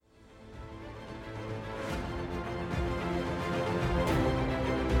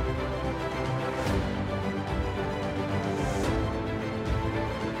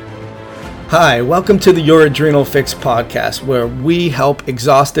Hi, welcome to the Your Adrenal Fix podcast, where we help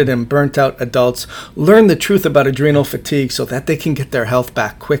exhausted and burnt out adults learn the truth about adrenal fatigue so that they can get their health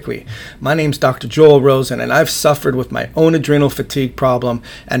back quickly. My name's Dr. Joel Rosen, and I've suffered with my own adrenal fatigue problem,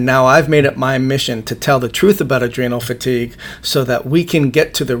 and now I've made it my mission to tell the truth about adrenal fatigue so that we can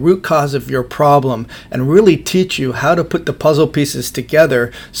get to the root cause of your problem and really teach you how to put the puzzle pieces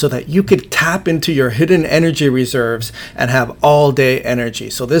together so that you could tap into your hidden energy reserves and have all-day energy.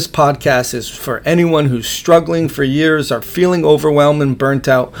 So this podcast is for anyone who's struggling for years, are feeling overwhelmed and burnt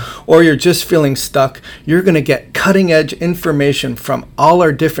out, or you're just feeling stuck. You're going to get cutting edge information from all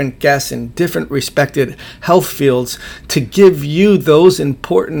our different guests in different respected health fields to give you those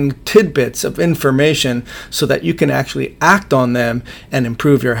important tidbits of information so that you can actually act on them and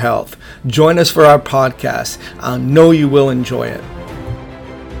improve your health. Join us for our podcast. I know you will enjoy it.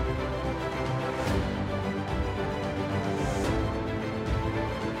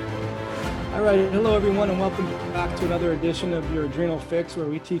 All right, hello everyone, and welcome back to another edition of Your Adrenal Fix, where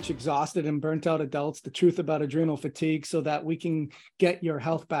we teach exhausted and burnt out adults the truth about adrenal fatigue so that we can get your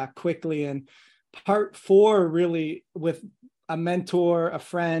health back quickly. And part 4, really, with a mentor, a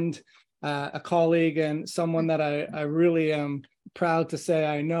friend, a colleague, and someone that I really am proud to say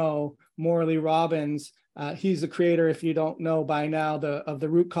I know, Morley Robbins. He's the creator, if you don't know by now, of the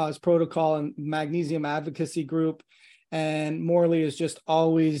Root Cause Protocol and Magnesium Advocacy Group. And Morley is just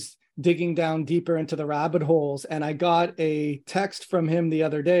always digging down deeper into the rabbit holes. And I got a text from him the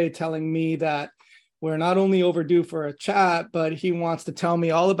other day telling me that we're not only overdue for a chat, but he wants to tell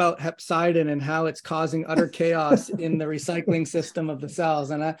me all about hepcidin and how it's causing utter chaos in the recycling system of the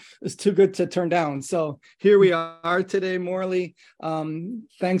cells. And it was too good to turn down. So here we are today, Morley.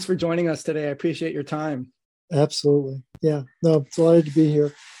 Thanks for joining us today. I appreciate your time. Absolutely. Yeah, no, delighted to be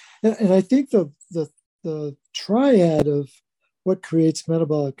here. And I think the triad of what creates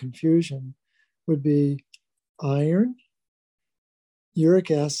metabolic confusion would be iron,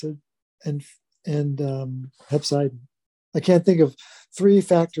 uric acid, and hepcidin. I can't think of 3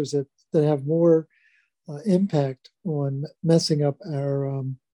 factors that have more impact on messing up our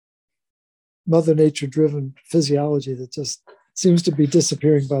Mother Nature-driven physiology that just seems to be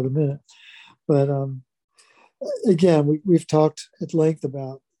disappearing by the minute. But again, we've talked at length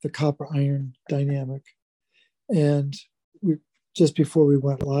about the copper-iron dynamic, and just before we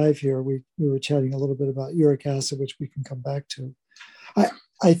went live here, we were chatting a little bit about uric acid, which we can come back to.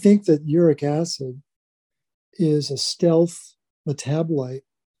 I think that uric acid is a stealth metabolite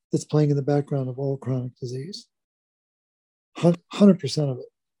that's playing in the background of all chronic disease, 100% of it.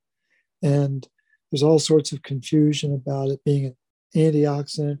 And there's all sorts of confusion about it being an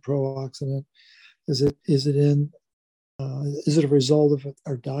antioxidant, pro-oxidant. Is it a result of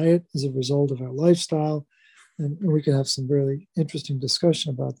our diet? Is it a result of our lifestyle? And we can have some really interesting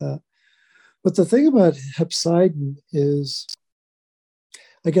discussion about that. But the thing about hepcidin is,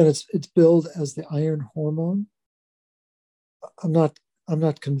 again, it's billed as the iron hormone. I'm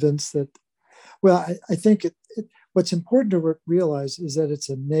not convinced that. Well, I think what's important to realize is that it's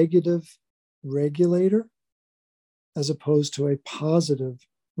a negative regulator as opposed to a positive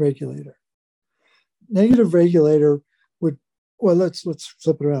regulator. Negative regulator let's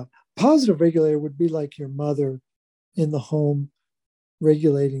flip it around. Positive regulator would be like your mother in the home,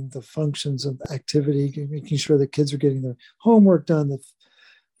 regulating the functions of activity, making sure the kids are getting their homework done,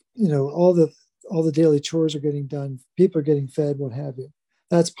 all the daily chores are getting done, people are getting fed, what have you.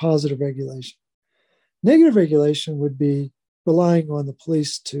 That's positive regulation. Negative regulation would be relying on the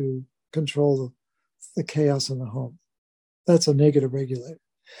police to control the chaos in the home. That's a negative regulator.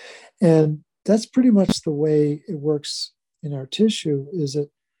 And that's pretty much the way it works in our tissue, is that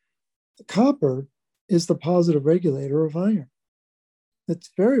copper is the positive regulator of iron. It's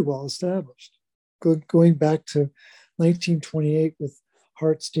very well established. Going back to 1928 with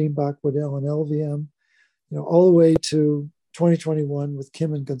Hart, Steenbach, Waddell, and LVM, all the way to 2021 with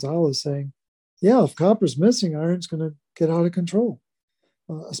Kim and Gonzalez saying, yeah, if copper's missing, iron's going to get out of control,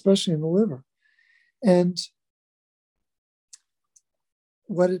 especially in the liver. And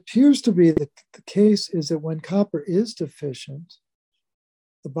what appears to be the case is that when copper is deficient,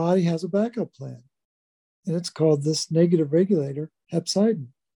 the body has a backup plan, and it's called this negative regulator, hepcidin.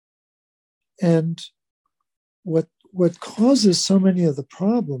 And what causes so many of the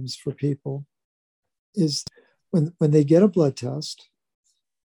problems for people is when they get a blood test,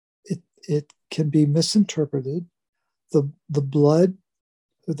 it can be misinterpreted. The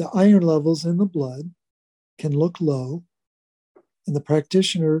iron levels in the blood can look low, and the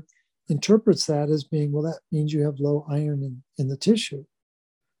practitioner interprets that as being, well, that means you have low iron in the tissue.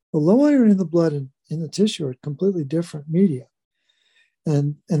 The low iron in the blood and in the tissue are completely different media.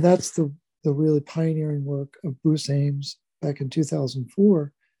 And that's the the really pioneering work of Bruce Ames back in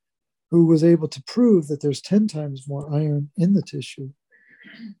 2004, who was able to prove that there's 10 times more iron in the tissue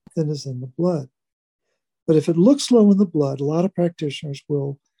than is in the blood. But if it looks low in the blood, a lot of practitioners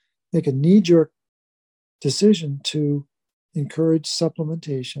will make a knee-jerk decision to encourage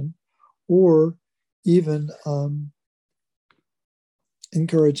supplementation or even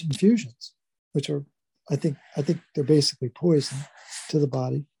encourage infusions, which are, I think they're basically poison to the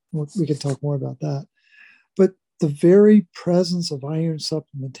body. We can talk more about that. But the very presence of iron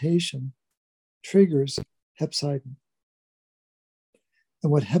supplementation triggers hepcidin.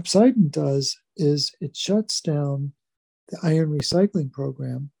 And what hepcidin does is it shuts down the iron recycling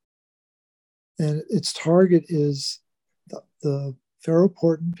program. And its target is the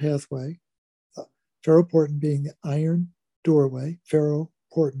ferroportin pathway, ferroportin being the iron doorway,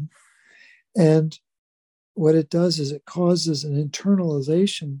 ferroportin. And what it does is it causes an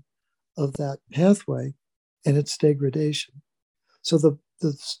internalization of that pathway and its degradation. So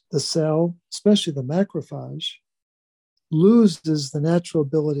the cell, especially the macrophage, loses the natural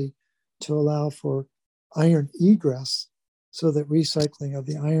ability to allow for iron egress so that recycling of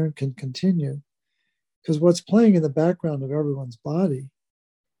the iron can continue. Because what's playing in the background of everyone's body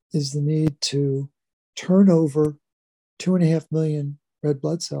is the need to turn over 2.5 million red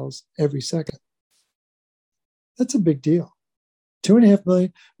blood cells every second. That's a big deal. 2.5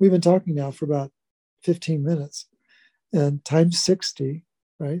 million, we've been talking now for about 15 minutes, and times 60,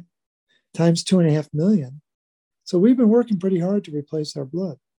 right? Times 2.5 million. So we've been working pretty hard to replace our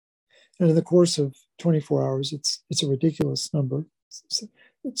blood. And in the course of 24 hours, it's a ridiculous number. It's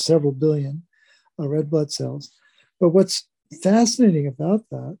several billion red blood cells. But what's fascinating about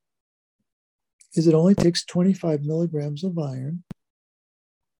that is it only takes 25 milligrams of iron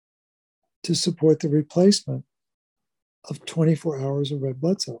to support the replacement of 24 hours of red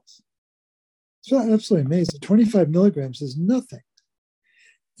blood cells. It's absolutely amazing. 25 milligrams is nothing.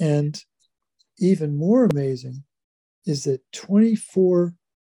 And even more amazing is that 24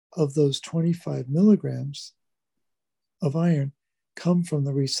 of those 25 milligrams of iron come from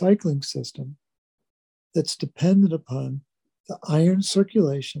the recycling system that's dependent upon the iron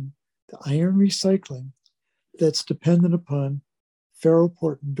circulation, the iron recycling, that's dependent upon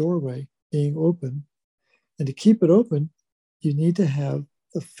ferroportin doorway being open. And to keep it open, you need to have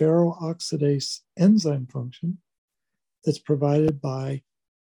the ferroxidase enzyme function that's provided by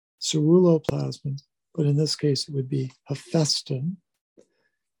ceruloplasmin, but in this case, it would be hephaestin,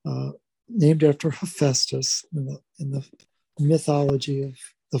 named after Hephaestus in the mythology of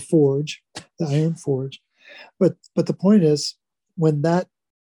the forge, the iron forge. But the point is, when that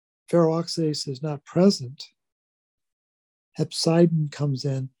ferroxidase is not present, hepcidin comes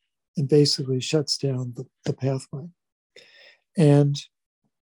in and basically shuts down the pathway. And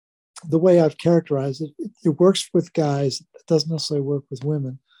the way I've characterized it, it works with guys. It doesn't necessarily work with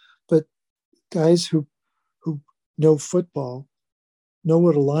women, but guys who know football know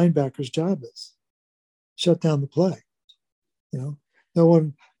what a linebacker's job is: shut down the play. You know, no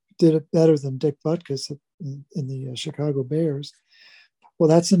one did it better than Dick Butkus in the Chicago Bears. Well,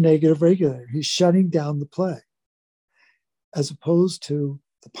 that's a negative regulator. He's shutting down the play, as opposed to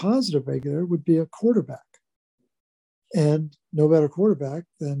the positive regulator would be a quarterback. And no better quarterback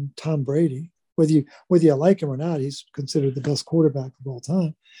than Tom Brady. Whether you like him or not, he's considered the best quarterback of all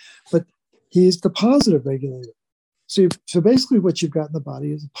time. But he's the positive regulator. So basically what you've got in the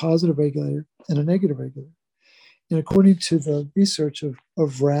body is a positive regulator and a negative regulator. And according to the research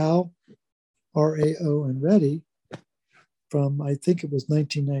of Rao, R-A-O, and Reddy from, I think it was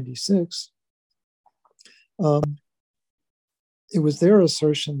 1996, it was their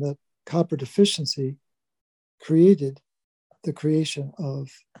assertion that copper deficiency created the creation of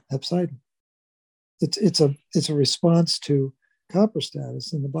hepcidin. It's a response to copper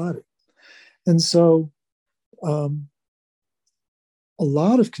status in the body. And so a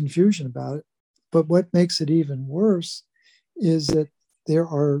lot of confusion about it, but what makes it even worse is that there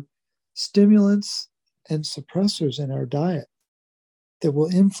are stimulants and suppressors in our diet that will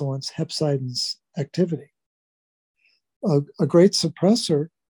influence hepcidin's activity. A great suppressor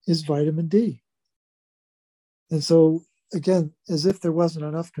is vitamin D. And so, again, as if there wasn't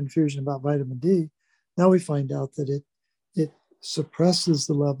enough confusion about vitamin D, now we find out that it suppresses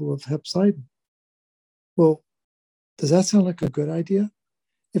the level of hepcidin. Well, does that sound like a good idea?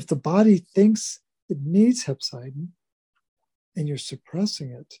 If the body thinks it needs hepcidin and you're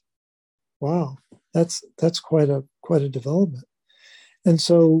suppressing it, wow, that's quite a development. And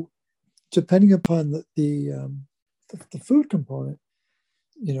so, depending upon the food component,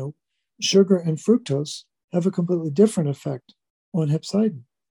 you know, sugar and fructose have a completely different effect on hepcidin.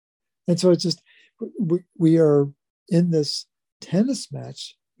 And so it's just, we are in this tennis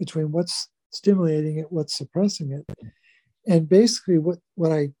match between what's stimulating it, what's suppressing it. And basically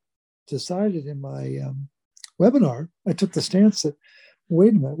what I decided in my webinar, I took the stance that,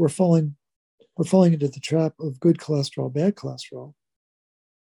 wait a minute, we're falling into the trap of good cholesterol, bad cholesterol.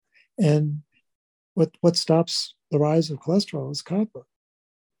 And what stops the rise of cholesterol is copper.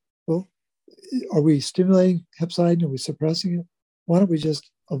 Well, are we stimulating hepcidin? Are we suppressing it? Why don't we just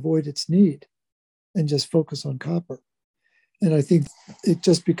avoid its need and just focus on copper? And I think it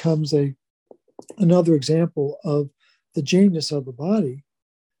just becomes another example of the genius of the body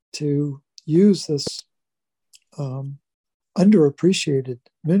to use this underappreciated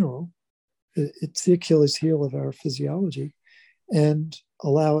mineral. It's the Achilles heel of our physiology, and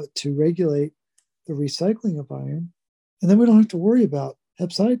allow it to regulate the recycling of iron. And then we don't have to worry about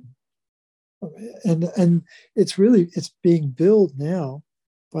hepcidin. And it's being billed now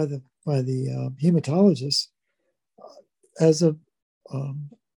by the hematologists as the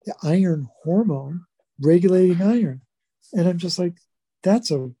iron hormone regulating iron. And I'm just like,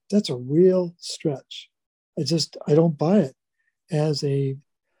 that's a real stretch. I don't buy it as a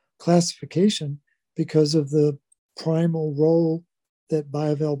classification because of the primal role that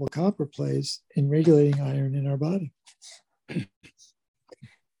bioavailable copper plays in regulating iron in our body.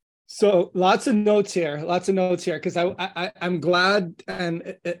 So lots of notes here, because I'm glad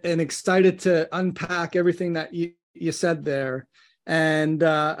and excited to unpack everything that you said there. And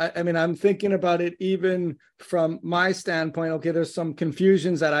I mean, I'm thinking about it even from my standpoint. Okay, there's some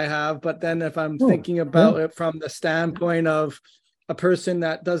confusions that I have, but then if I'm thinking about it from the standpoint of a person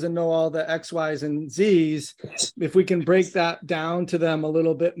that doesn't know all the X, Y's, and Z's, if we can break that down to them a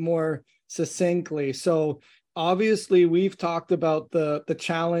little bit more succinctly. So obviously, we've talked about the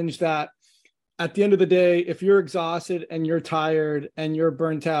challenge that at the end of the day, if you're exhausted and you're tired and you're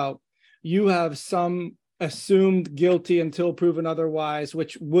burnt out, you have some assumed guilty until proven otherwise,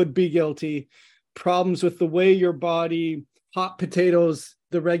 which would be guilty, problems with the way your body hot potatoes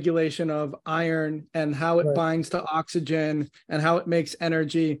the regulation of iron and how it binds to oxygen and how it makes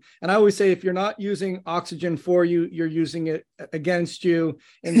energy. And I always say, if you're not using oxygen for you, you're using it against you.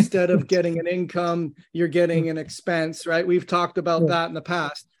 Instead of getting an income, you're getting an expense, right? We've talked about that in the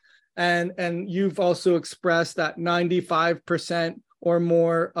past. And you've also expressed that 95% or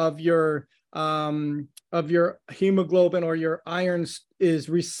more of your hemoglobin or your iron is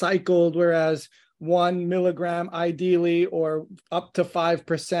recycled, whereas 1 milligram ideally, or up to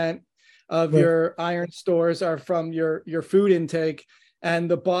 5% of your iron stores are from your food intake, and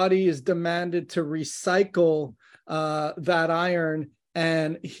the body is demanded to recycle that iron,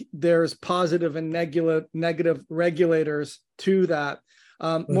 and there's positive and negative regulators to that.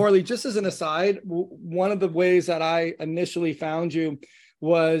 Morley, just as an aside, one of the ways that I initially found you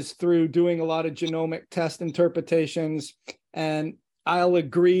was through doing a lot of genomic test interpretations, and I'll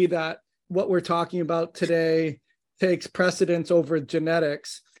agree that what we're talking about today takes precedence over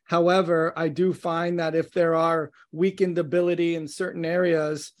genetics. However, I do find that if there are weakened ability in certain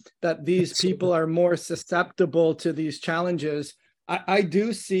areas, that these people are more susceptible to these challenges. I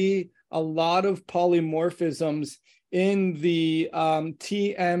do see a lot of polymorphisms in the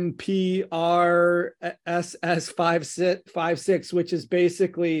TMPRSS56, which is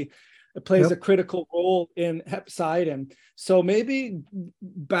basically, it plays a critical role in hepcidin. So maybe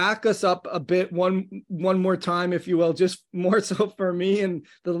back us up a bit one more time, if you will, just more so for me and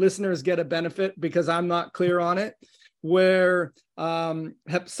the listeners get a benefit because I'm not clear on it, where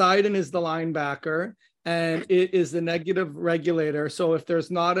hepcidin is the linebacker and it is the negative regulator. So if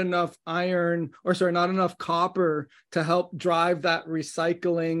there's not enough not enough copper to help drive that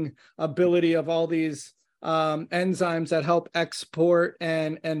recycling ability of all these enzymes that help export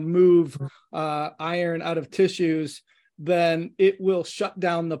and move iron out of tissues, then it will shut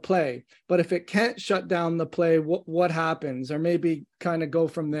down the play. But if it can't shut down the play, what happens? Or maybe kind of go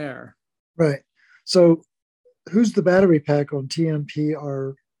from there. Right. So who's the battery pack on TMP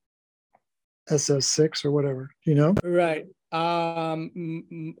or SS6 or whatever? Do you know? Right.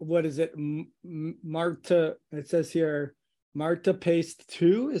 What is it? Marta, it says here, Marta Paste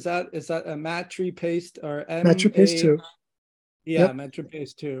 2. Is that a Matri Paste or Matri Paste 2? Yeah, Matri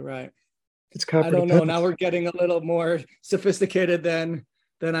Paste 2, right. It's copper. I don't know. Now we're getting a little more sophisticated than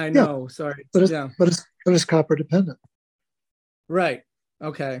I know. Sorry. But it's copper dependent. Right.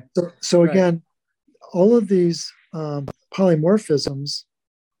 Okay. So again, all of these polymorphisms,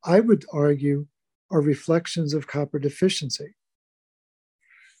 I would argue, are reflections of copper deficiency.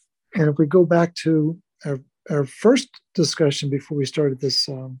 And if we go back to our first discussion before we started this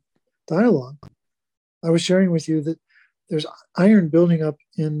dialogue, I was sharing with you that there's iron building up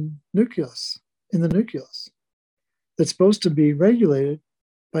in the nucleus, that's supposed to be regulated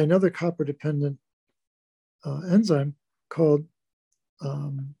by another copper-dependent enzyme called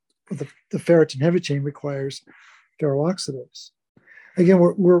the ferritin heavy chain requires ferrooxidase. Again,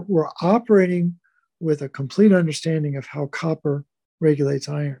 we're operating with a complete understanding of how copper regulates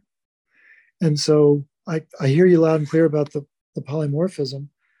iron. And so I hear you loud and clear about the polymorphism,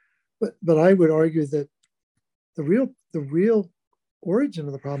 but I would argue that the real origin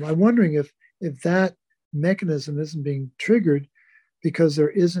of the problem, I'm wondering if that mechanism isn't being triggered because there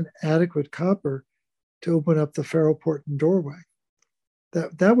isn't adequate copper to open up the ferroportin doorway.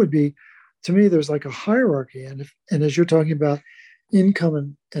 That would be, to me, there's like a hierarchy. And as you're talking about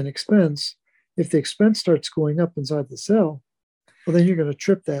income and expense, if the expense starts going up inside the cell, well, then you're going to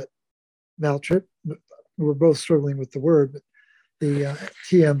trip that maltrip. We're both struggling with the word, but the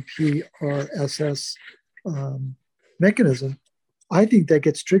TMPRSS mechanism, I think that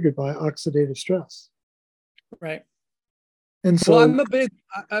gets triggered by oxidative stress. Right. And so, well,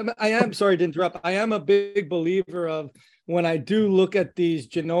 I am sorry to interrupt. I am a big believer of, when I do look at these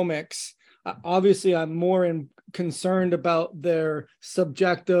genomics, obviously I'm more concerned about their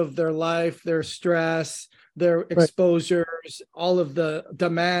subjective, their life, their stress, their exposures, all of the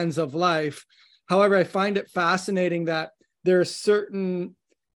demands of life. However, I find it fascinating that there are certain,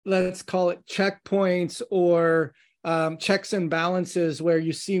 let's call it checkpoints or checks and balances where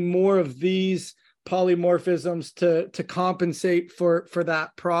you see more of these polymorphisms to compensate for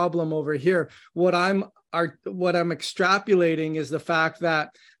that problem over here. What I'm extrapolating is the fact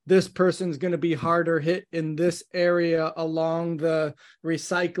that this person's going to be harder hit in this area along the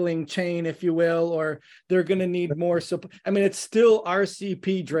recycling chain, if you will, or they're going to need more support. I mean, it's still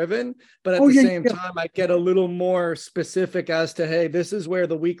RCP driven, but at the same time, I get a little more specific as to, hey, this is where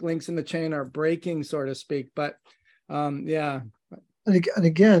the weak links in the chain are breaking, so to speak. But yeah. And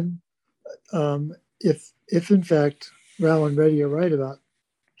again, if in fact Rao and Reddy are right about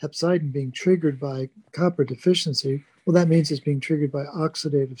hepcidin being triggered by copper deficiency, well, that means it's being triggered by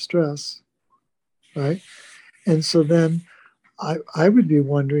oxidative stress, right? And so then I would be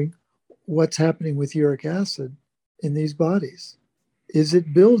wondering what's happening with uric acid in these bodies. Is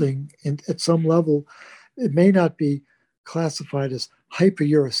it building at some level? It may not be classified as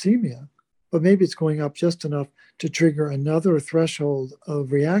hyperuricemia, but maybe it's going up just enough to trigger another threshold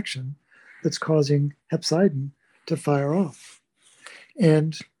of reaction that's causing hepcidin to fire off.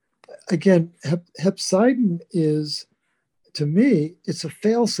 And again, hepcidin is, to me, it's a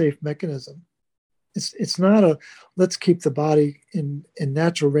fail-safe mechanism. It's not a let's keep the body in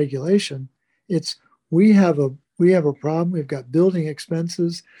natural regulation. It's we have a problem. We've got building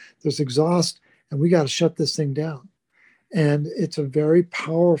expenses. There's exhaust, and we got to shut this thing down. And it's a very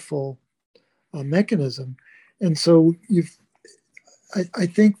powerful mechanism. And so I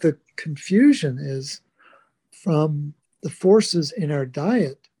think the confusion is from the forces in our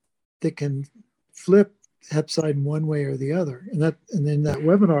diet that can flip hepcidin one way or the other. And in that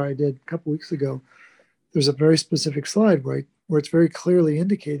webinar I did a couple weeks ago, there's a very specific slide where it's very clearly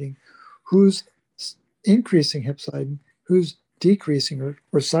indicating who's increasing hepcidin, who's decreasing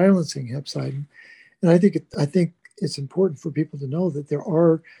or silencing hepcidin. And I think it's important for people to know that there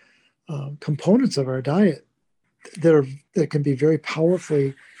are components of our diet that can be very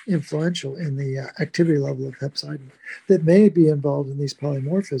powerfully influential in the activity level of hepcidin that may be involved in these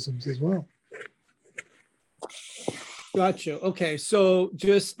polymorphisms as well. Gotcha. Okay, so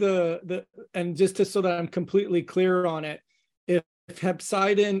just so that I'm completely clear on it, if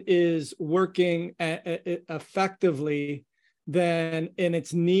hepcidin is working effectively, then and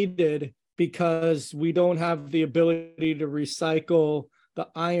it's needed because we don't have the ability to recycle the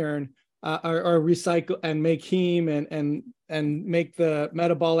iron or recycle and make heme and make the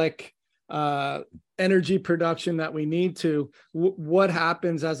metabolic energy production that we need to, what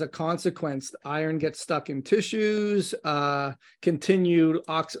happens as a consequence? The iron gets stuck in tissues, continued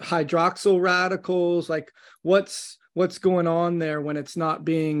hydroxyl radicals, like what's going on there when it's not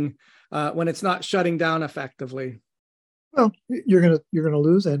being when it's not shutting down effectively? Well, you're gonna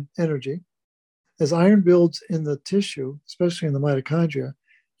lose energy as iron builds in the tissue, especially in the mitochondria.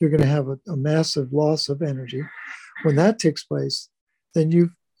 You're going to have a massive loss of energy. When that takes place, then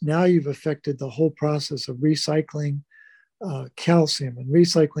you've affected the whole process of recycling calcium and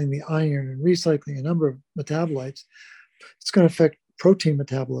recycling the iron and recycling a number of metabolites. It's going to affect protein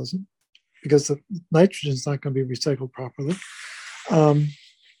metabolism because the nitrogen is not going to be recycled properly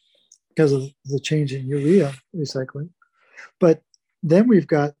because of the change in urea recycling. But then we've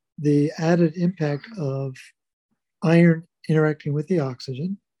got the added impact of iron interacting with the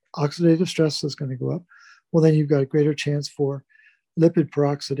oxygen. Oxidative stress is going to go up. well, then you've got a greater chance for lipid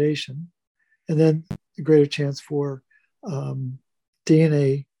peroxidation, and then a greater chance for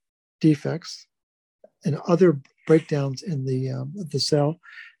DNA defects and other breakdowns in the cell.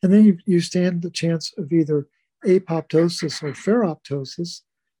 And then you stand the chance of either apoptosis or ferroptosis,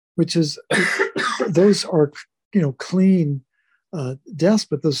 which is those are clean deaths,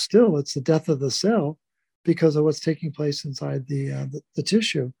 but those still it's the death of the cell because of what's taking place inside the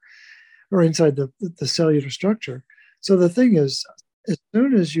tissue or inside the cellular structure. So the thing is, as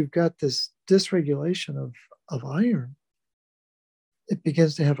soon as you've got this dysregulation of iron, it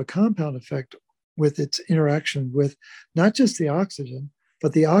begins to have a compound effect with its interaction with not just the oxygen,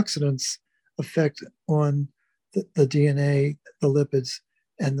 but the oxidants effect on the DNA, the lipids,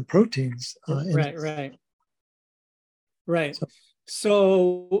 and the proteins. Right.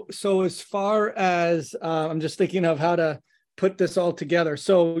 So as far as I'm just thinking of how to put this all together.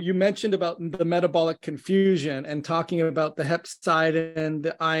 So you mentioned about the metabolic confusion and talking about the hepcidin,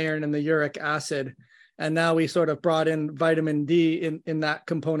 the iron, and the uric acid. And now we sort of brought in vitamin D in that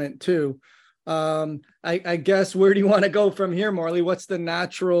component too. I guess, where do you want to go from here, Morley? What's the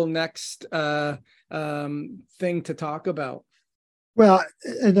natural next thing to talk about? Well,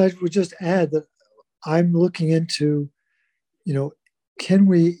 and I would just add that I'm looking into, can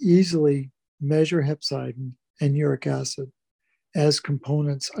we easily measure hepcidin and uric acid as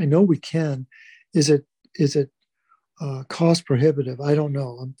components? I know we can. Is it cost prohibitive? I don't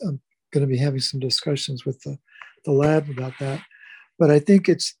know. I'm going to be having some discussions with the lab about that. But I think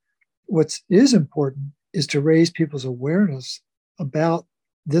what is important is to raise people's awareness about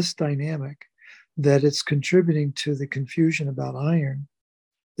this dynamic, that it's contributing to the confusion about iron.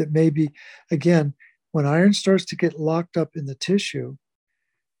 That maybe, again, when iron starts to get locked up in the tissue,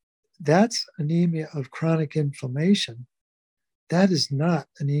 that's anemia of chronic inflammation. That is not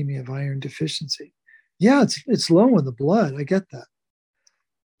anemia of iron deficiency. Yeah, it's low in the blood. I get that.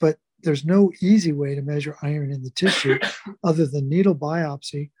 But there's no easy way to measure iron in the tissue other than needle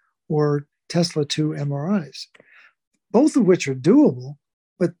biopsy or Tesla 2 MRIs, both of which are doable,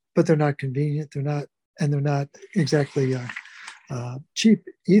 but they're not convenient. They're not exactly cheap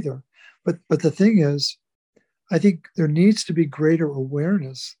either. But the thing is, I think there needs to be greater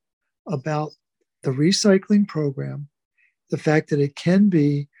awareness about the recycling program, the fact that it can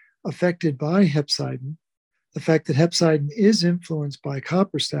be affected by hepcidin, the fact that hepcidin is influenced by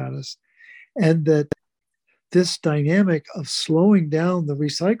copper status, and that this dynamic of slowing down the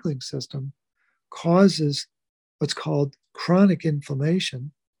recycling system causes what's called chronic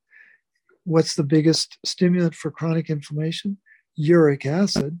inflammation. What's the biggest stimulant for chronic inflammation? Uric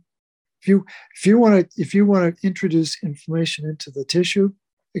acid. If you want to introduce inflammation into the tissue,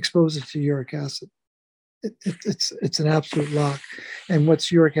 expose it to uric acid. It's an absolute lock. And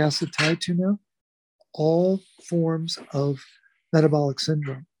what's uric acid tied to now? All forms of metabolic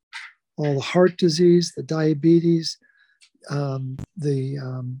syndrome, all the heart disease, the diabetes,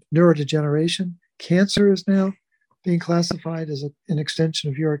 the neurodegeneration. Cancer is now being classified as an extension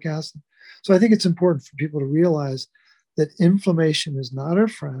of uric acid. So I think it's important for people to realize that inflammation is not our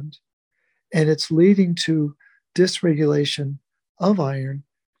friend, and it's leading to dysregulation of iron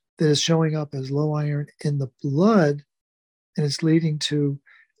that is showing up as low iron in the blood, and it's leading to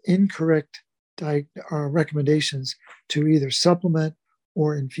incorrect recommendations to either supplement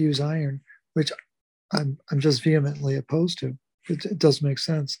or infuse iron, which I'm just vehemently opposed to. It doesn't make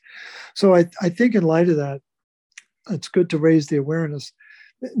sense. So I think in light of that, it's good to raise the awareness.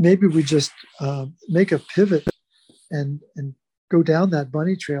 Maybe we just make a pivot and go down that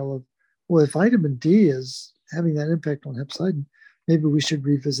bunny trail of, well, if vitamin D is having that impact on hepcidin, maybe we should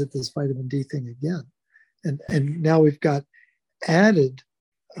revisit this vitamin D thing again. And now we've got added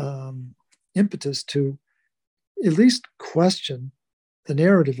impetus to at least question the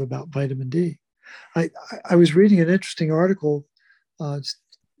narrative about vitamin D. I was reading an interesting article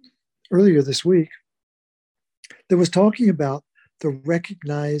earlier this week that was talking about the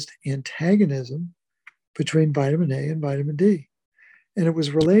recognized antagonism between vitamin A and vitamin D. And it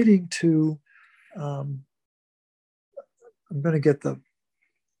was relating to, it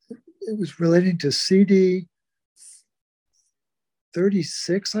was relating to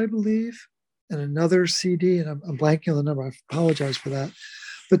CD36, I believe, and another CD, and I'm blanking on the number. I apologize for that.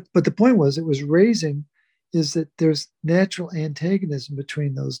 But the point was, it was raising is that there's natural antagonism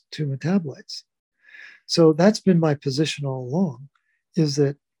between those two metabolites. So that's been my position all along, is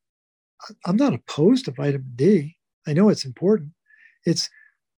that I'm not opposed to vitamin D. I know it's important. It's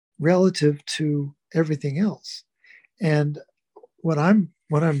relative to everything else. And what I'm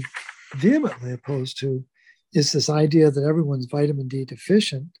vehemently opposed to is this idea that everyone's vitamin D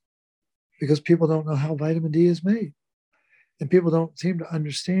deficient because people don't know how vitamin D is made. And people don't seem to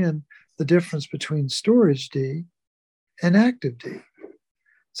understand the difference between storage D and active D.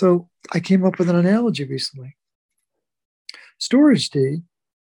 So I came up with an analogy recently. Storage D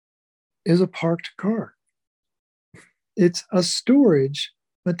is a parked car. It's a storage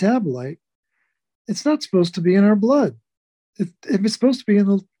metabolite. It's not supposed to be in our blood. It's supposed to be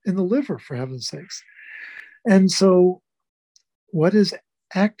in the liver, for heaven's sakes. And so what is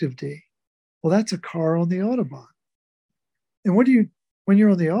active D? Well, that's a car on the Autobahn. And when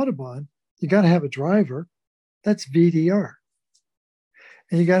you're on the Autobahn, you got to have a driver. That's VDR.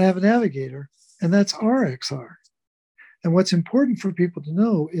 And you got to have a navigator, and that's RXR. And what's important for people to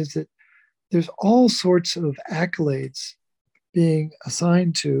know is that there's all sorts of accolades being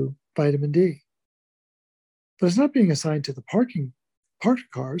assigned to vitamin D. But it's not being assigned to the parked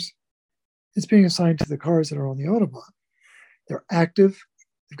cars. It's being assigned to the cars that are on the Autobahn. They're active,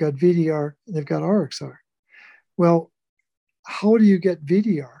 they've got VDR, and they've got RXR. Well, how do you get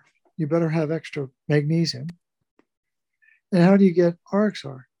VDR? You better have extra magnesium. And how do you get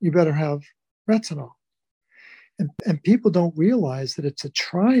RXR? You better have retinol. And people don't realize that it's a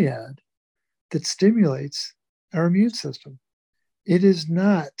triad that stimulates our immune system. It is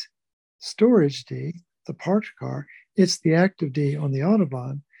not storage D, the parked car, it's the active D on the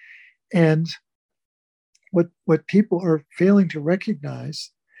Autobahn. And what people are failing to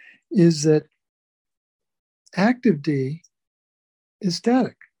recognize is that active D is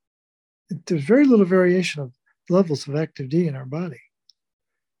static. There's very little variation of levels of active D in our body.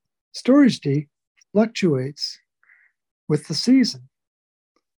 Storage D fluctuates with the season.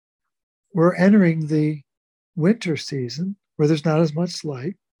 We're entering the winter season where there's not as much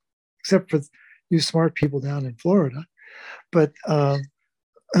light, except for you smart people down in Florida. But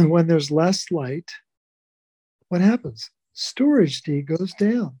when there's less light, what happens? Storage D goes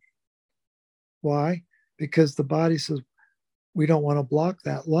down. Why? Because the body says, we don't want to block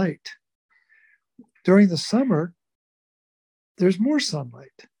that light. During the summer, there's more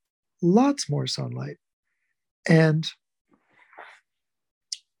sunlight, lots more sunlight. And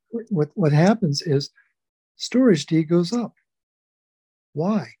what happens is storage D goes up.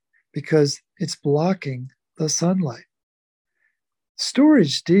 Why? Because it's blocking the sunlight.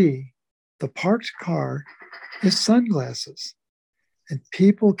 Storage D, the parked car, is sunglasses. And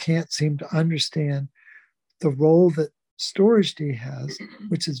people can't seem to understand the role that storage D has,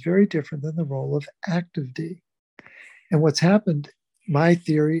 which is very different than the role of active D. And what's happened, my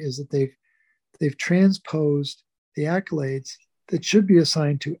theory is that they've transposed the accolades that should be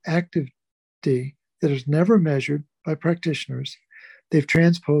assigned to active D that is never measured by practitioners. They've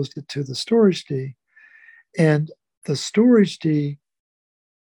transposed it to the storage D. And the storage D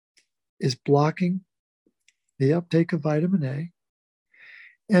is blocking the uptake of vitamin A.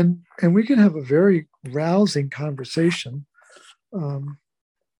 And we can have a very rousing conversation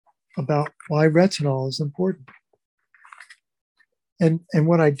about why retinol is important. And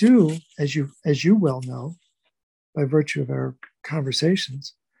what I do, as you well know, by virtue of our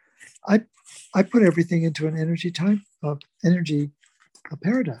conversations, I put everything into an energy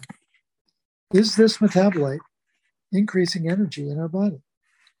paradigm. Is this metabolite increasing energy in our body?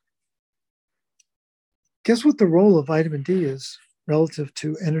 Guess what the role of vitamin D is relative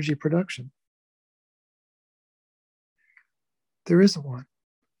to energy production? There isn't one.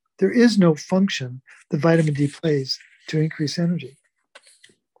 There is no function that vitamin D plays to increase energy.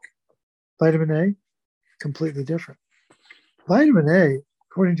 Vitamin A, completely different. Vitamin A,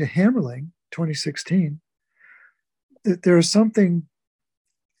 according to Hammerling, 2016,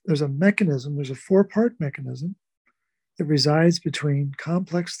 there's a mechanism, there's a four-part mechanism that resides between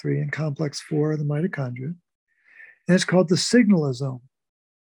complex 3 and complex 4 of the mitochondria, and it's called the signalosome.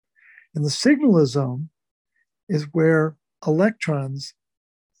 And the signalosome is where electrons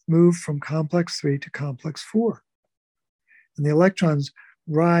move from complex 3 to complex 4. And the electrons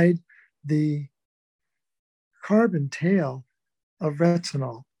ride the carbon tail of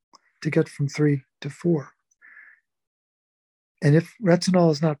retinol to get from 3 to 4. And if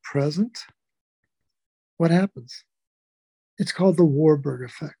retinol is not present, what happens? It's called the Warburg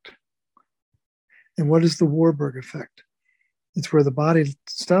effect. And what is the Warburg effect? It's where the body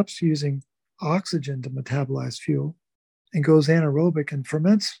stops using oxygen to metabolize fuel and goes anaerobic and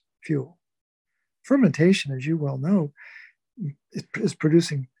ferments fuel. Fermentation, as you well know, is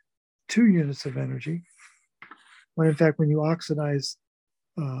producing 2 units of energy, when in fact, when you oxidize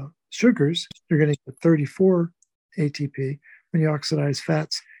sugars, you're going to get 34 ATP. When you oxidize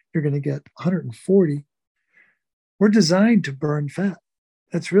fats, you're going to get 140. We're designed to burn fat.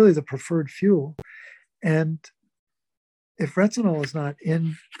 That's really the preferred fuel. And if retinol is not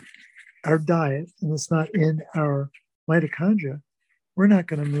in our diet and it's not in our mitochondria, we're not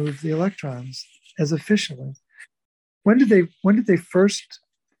going to move the electrons as efficiently. When did they first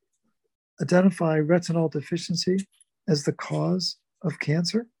identify retinol deficiency as the cause of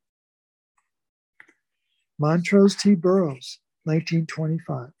cancer? Montrose T. Burroughs,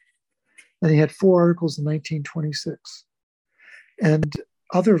 1925. And he had 4 articles in 1926. And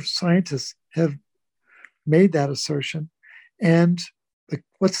other scientists have made that assertion. And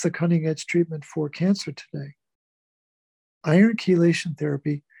what's the cutting edge treatment for cancer today? Iron chelation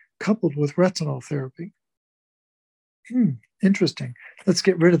therapy coupled with retinol therapy. Interesting. Let's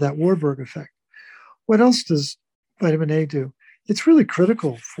get rid of that Warburg effect. What else does vitamin A do? It's really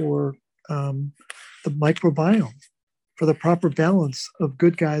critical for the microbiome, for the proper balance of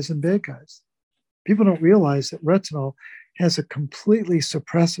good guys and bad guys. People don't realize that retinol has a completely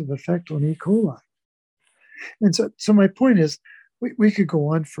suppressive effect on E. coli. And so my point is, we could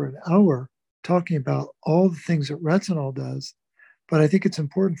go on for an hour talking about all the things that retinol does, but I think it's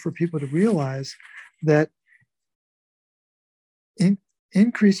important for people to realize that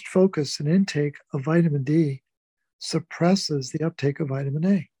increased focus and intake of vitamin D suppresses the uptake of vitamin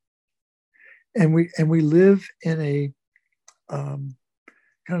A. And we live in a kind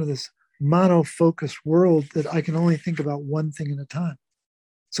of this monofocused world that I can only think about one thing at a time.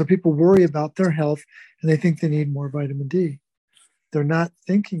 So people worry about their health and they think they need more vitamin D. They're not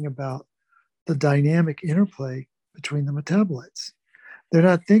thinking about the dynamic interplay between the metabolites. They're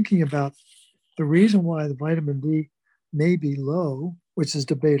not thinking about the reason why the vitamin D may be low, which is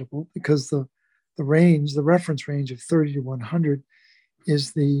debatable because the reference range of 30 to 100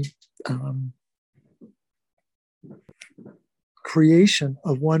 is the creation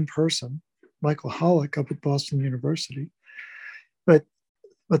of one person, Michael Hollick up at Boston University. But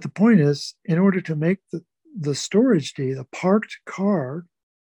the point is, in order to make the storage D, the parked car,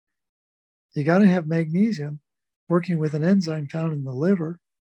 you got to have magnesium working with an enzyme found in the liver.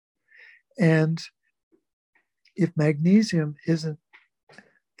 And if magnesium isn't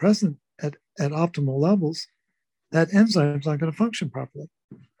present at optimal levels, that enzyme is not going to function properly.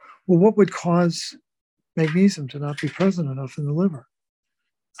 Well, what would cause magnesium to not be present enough in the liver?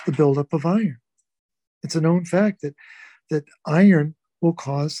 It's the buildup of iron. It's a known fact that iron will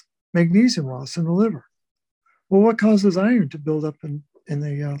cause magnesium loss in the liver. Well, what causes iron to build up in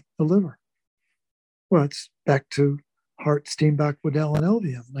the liver? Well, it's back to Hart, Steenbach, Waddell, and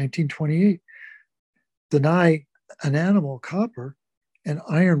Elvia, 1928. Deny an animal copper, and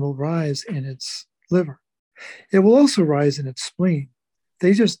iron will rise in its liver. It will also rise in its spleen.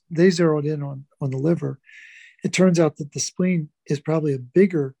 They zeroed in on the liver. It turns out that the spleen is probably a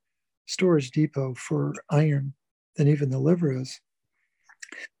bigger storage depot for iron than even the liver is.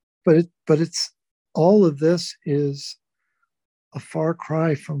 But it's all of this is a far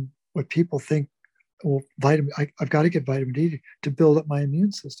cry from what people think. Well, I've got to get vitamin D to build up my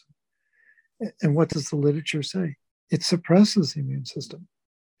immune system. And what does the literature say? It suppresses the immune system.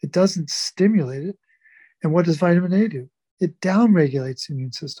 It doesn't stimulate it. And what does vitamin A do? It downregulates the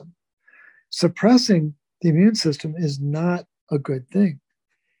immune system. Suppressing the immune system is not a good thing.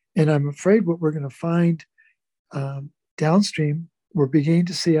 And I'm afraid what we're going to find downstream, we're beginning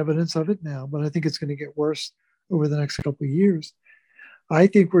to see evidence of it now, but I think it's going to get worse over the next couple of years. I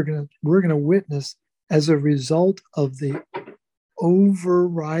think we're going to witness, as a result of the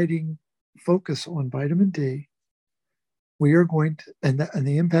overriding focus on vitamin D, we are going to, and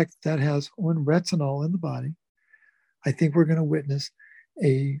the impact that has on retinol in the body, I think we're going to witness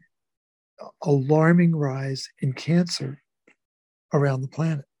a alarming rise in cancer around the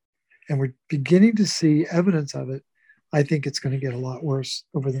planet. And we're beginning to see evidence of it. I think it's going to get a lot worse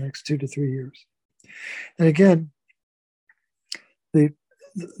over the next 2 to 3 years. And again,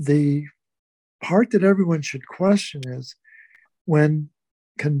 the part that everyone should question is when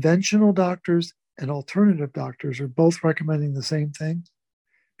conventional doctors and alternative doctors are both recommending the same thing,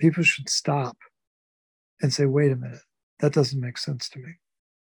 people should stop and say, wait a minute, that doesn't make sense to me.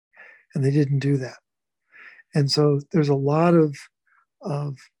 And they didn't do that. And so there's a lot of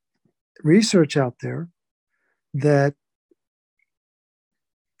research out there that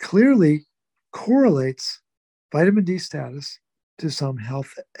clearly correlates vitamin D status to some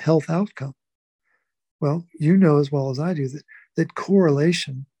health outcome. Well, you know as well as I do that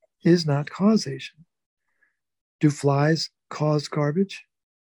correlation is not causation. Do flies cause garbage?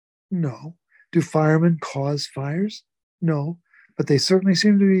 No. Do firemen cause fires? No. But they certainly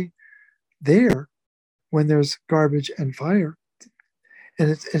seem to be there when there's garbage and fire.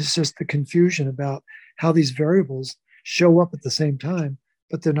 And it's just the confusion about how these variables show up at the same time,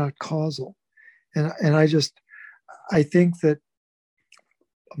 but they're not causal. And I think that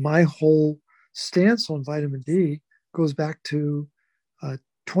my whole stance on vitamin D goes back to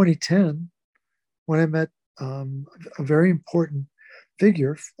 2010 when I met a very important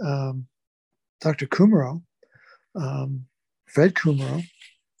figure, Dr. Kumaro, Fred Kumaro,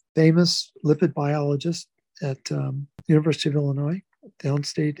 famous lipid biologist at University of Illinois,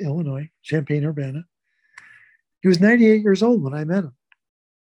 downstate Illinois, Champaign-Urbana. He was 98 years old when I met him.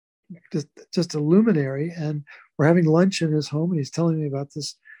 Just a luminary, and we're having lunch in his home, and he's telling me about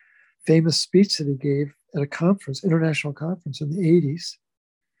this famous speech that he gave at a conference, international conference in the 80s,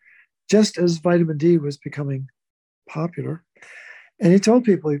 just as vitamin D was becoming popular. And he told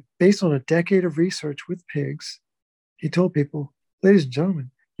people, based on a decade of research with pigs, he told people, ladies and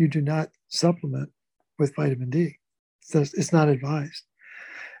gentlemen, you do not supplement with vitamin D. It's not advised.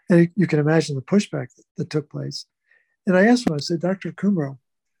 And you can imagine the pushback that took place. And I asked him, I said, Dr. Kumaro,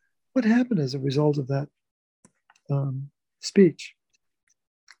 what happened as a result of that speech?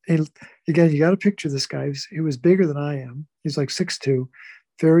 And again, you got to picture this guy. He was bigger than I am. He's like 6'2",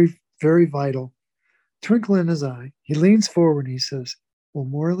 very, very vital. Twinkle in his eye. He leans forward and he says, well,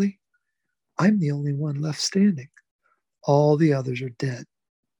 Morley, I'm the only one left standing. All the others are dead.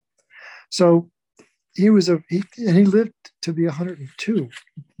 So he lived to be 102.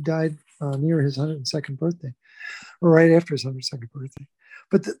 He died near his 102nd birthday, or right after his 102nd birthday.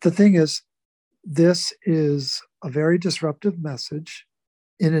 But the thing is, this is a very disruptive message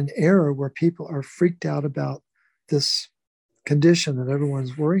in an era where people are freaked out about this condition that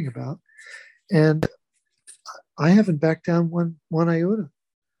everyone's worrying about. And I haven't backed down one iota.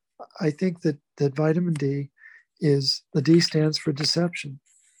 I think that vitamin D the D stands for deception.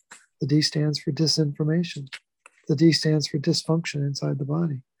 The D stands for disinformation. The D stands for dysfunction inside the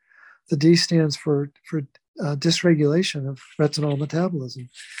body. The D stands for dysregulation of retinol metabolism.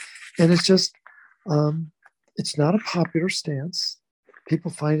 And it's just, it's not a popular stance.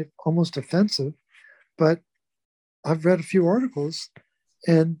 People find it almost offensive, but I've read a few articles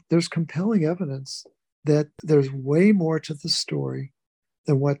and there's compelling evidence that there's way more to the story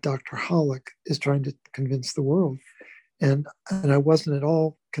than what Dr. Hollick is trying to convince the world. And I wasn't at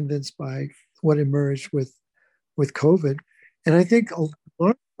all convinced by what emerged with COVID. And I think a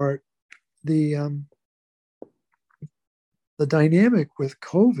large part, the dynamic with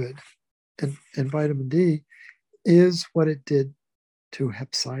COVID and vitamin D is what it did to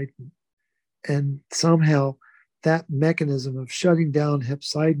hepcidin. And somehow that mechanism of shutting down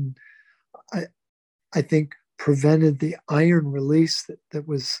hepcidin, I think, prevented the iron release that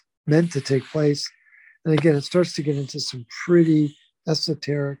was meant to take place. And again, it starts to get into some pretty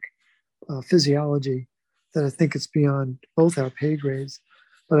esoteric physiology that I think it's beyond both our pay grades.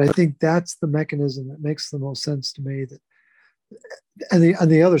 But I think that's the mechanism that makes the most sense to me. And on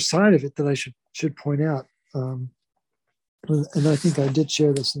the other side of it that I should point out, and I think I did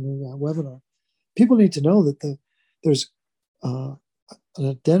share this in the webinar, people need to know that there's an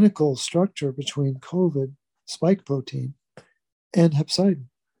identical structure between COVID spike protein and hepcidin.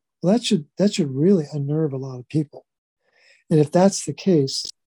 Well, that should really unnerve a lot of people. And if that's the case,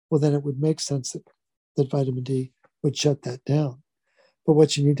 well, then it would make sense that vitamin D would shut that down. But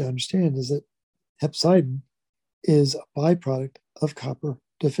what you need to understand is that hepcidin is a byproduct of copper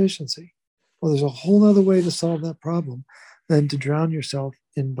deficiency. Well, there's a whole other way to solve that problem than to drown yourself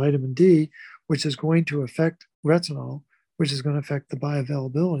in vitamin D, which is going to affect retinol, which is going to affect the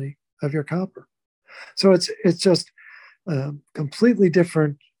bioavailability of your copper. So it's just a completely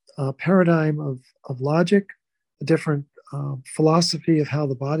different paradigm of logic, a different philosophy of how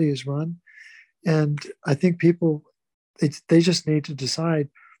the body is run. And I think people, they just need to decide,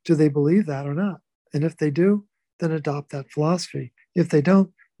 do they believe that or not? And if they do, then adopt that philosophy. If they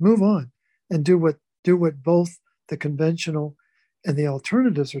don't, move on and do what both the conventional and the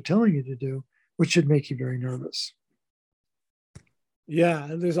alternatives are telling you to do, which should make you very nervous. Yeah,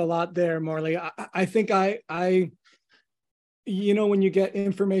 there's a lot there, Morley. I think when you get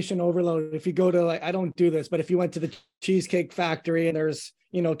information overload, if you go to, I don't do this, but if you went to the Cheesecake Factory and there's,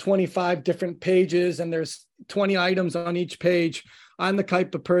 25 different pages and there's 20 items on each page, I'm the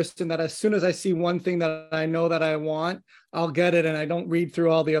type of person that as soon as I see one thing that I know that I want, I'll get it. And I don't read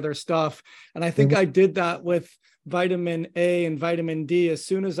through all the other stuff. And I think I did that with vitamin A and vitamin D. As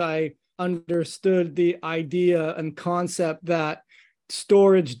soon as I understood the idea and concept that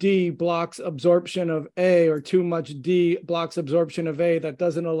storage D blocks absorption of A, or too much D blocks absorption of A, that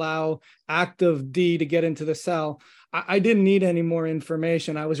doesn't allow active D to get into the cell. I didn't need any more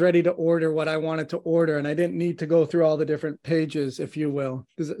information. I was ready to order what I wanted to order, and I didn't need to go through all the different pages, if you will.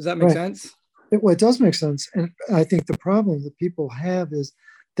 Does that make sense? It does make sense. And I think the problem that people have is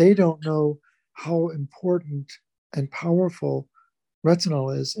they don't know how important and powerful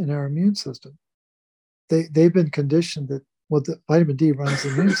retinol is in our immune system. They've been conditioned that, well, the vitamin D runs the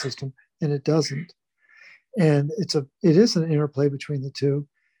immune system, and it doesn't. And it is an interplay between the two.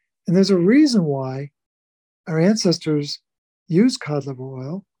 And there's a reason why our ancestors used cod liver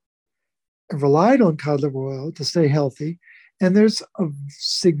oil and relied on cod liver oil to stay healthy. And there's a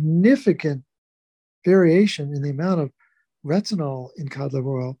significant variation in the amount of retinol in cod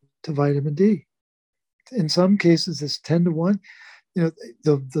liver oil to vitamin D. In some cases, it's 10 to 1.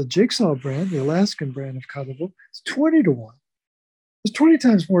 The Jigsaw brand, the Alaskan brand of cod liver oil, is 20 to 1. There's 20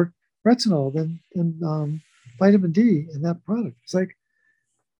 times more retinol than vitamin D in that product. It's like,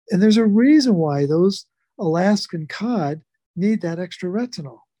 and there's a reason why those Alaskan cod need that extra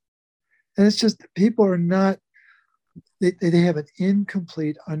retinol. And it's just people are not, they have an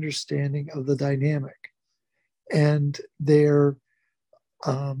incomplete understanding of the dynamic. And they're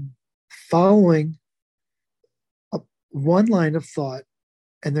following one line of thought,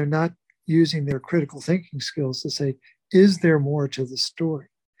 and they're not using their critical thinking skills to say, is there more to the story?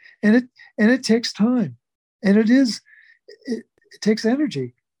 And it takes time. And it takes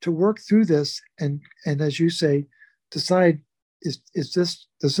energy to work through this and as you say, decide, does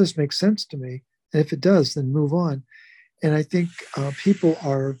this make sense to me? And if it does, then move on. And I think people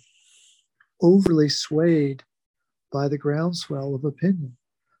are overly swayed by the groundswell of opinion.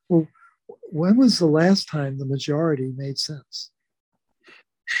 Well, when was the last time the majority made sense?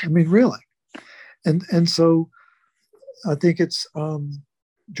 I mean, really. And so I think it's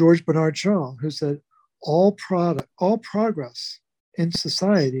George Bernard Shaw who said, all progress in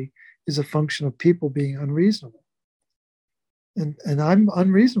society is a function of people being unreasonable. And I'm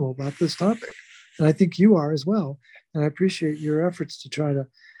unreasonable about this topic. And I think you are as well. And I appreciate your efforts to try to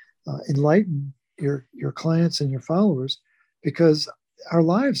enlighten your clients and your followers, because our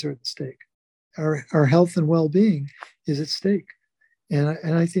lives are at stake. Our health and well-being is at stake. And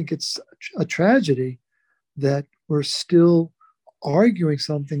I think it's a tragedy that we're still arguing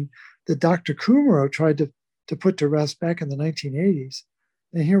something that Dr. Kumaro tried to put to rest back in the 1980s.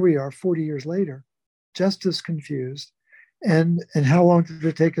 And here we are 40 years later, just as confused. And how long did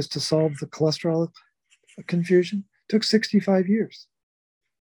it take us to solve the cholesterol confusion? It took 65 years.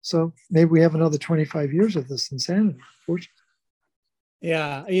 So maybe we have another 25 years of this insanity, unfortunately.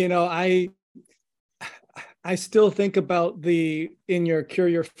 Yeah, I still think about in your Cure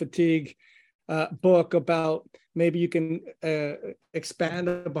Your Fatigue book about, maybe you can expand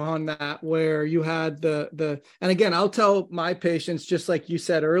upon that, where you had and again, I'll tell my patients, just like you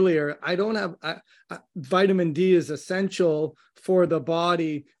said earlier, I don't have vitamin D is essential for the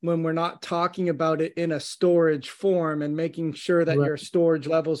body when we're not talking about it in a storage form and making sure that your storage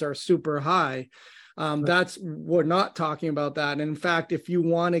levels are super high. We're not talking about that. And in fact, if you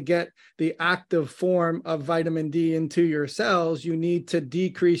want to get the active form of vitamin D into your cells, you need to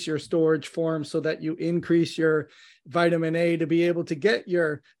decrease your storage form so that you increase your vitamin A to be able to get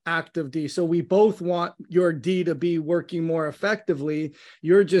your active D. So we both want your D to be working more effectively.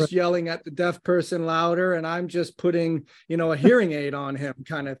 You're just yelling at the deaf person louder, and I'm just putting, a hearing aid on him,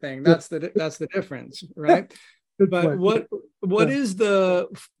 kind of thing. That's the difference, right? But what is the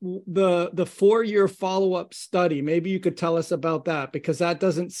 4-year follow-up study? Maybe you could tell us about that, because that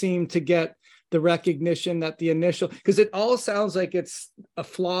doesn't seem to get the recognition that the initial, because it all sounds like it's a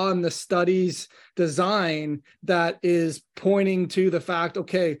flaw in the study's design that is pointing to the fact,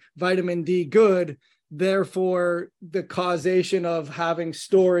 okay, vitamin D good, therefore the causation of having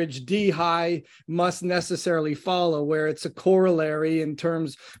storage D high must necessarily follow, where it's a corollary in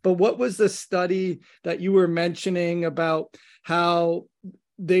terms. But what was the study that you were mentioning about how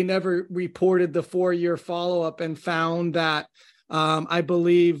they never reported the 4-year follow-up and found that I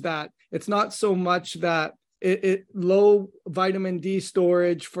believe that it's not so much that it low vitamin D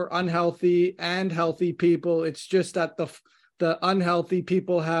storage for unhealthy and healthy people. It's just that the unhealthy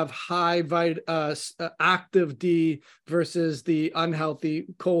people have high active D versus the unhealthy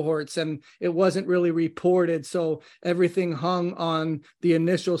cohorts, and it wasn't really reported. So everything hung on the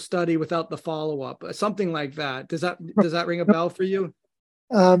initial study without the follow-up, something like that. Does that ring a bell for you?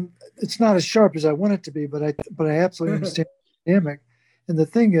 It's not as sharp as I want it to be, but I absolutely understand the dynamic. And the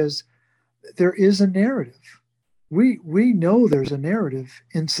thing is, there is a narrative. We know there's a narrative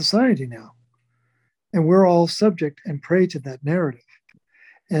in society now, and we're all subject and prey to that narrative.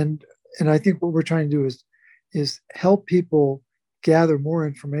 And I think what we're trying to do is help people gather more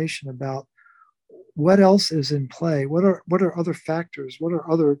information about what else is in play. What are other factors? What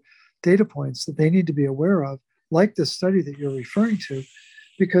are other data points that they need to be aware of, like this study that you're referring to?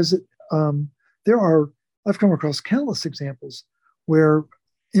 Because I've come across countless examples where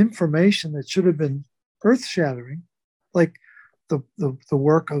information that should have been earth-shattering, like the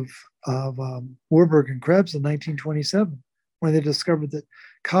work of Warburg and Krebs in 1927, when they discovered that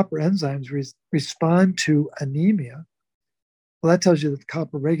copper enzymes respond to anemia. Well, that tells you that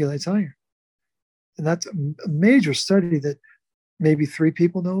copper regulates iron. And that's a major study that maybe 3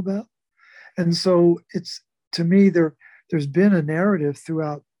 people know about. And so it's, to me, there's been a narrative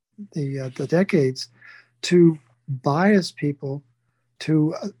throughout the decades to bias people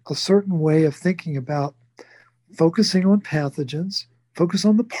to a certain way of thinking about focusing on pathogens, focus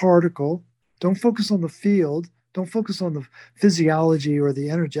on the particle, don't focus on the field, don't focus on the physiology or the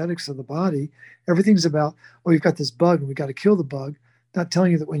energetics of the body. Everything's about, oh, you've got this bug and we've got to kill the bug, not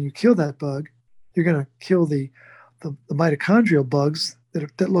telling you that when you kill that bug, you're going to kill the mitochondrial bugs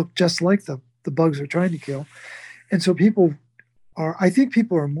that look just like the bugs they're trying to kill. And so I think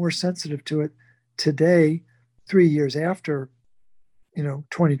people are more sensitive to it today, 3 years after,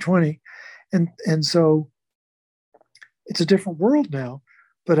 2020. And so it's a different world now,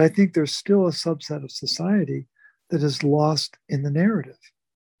 but I think there's still a subset of society that is lost in the narrative.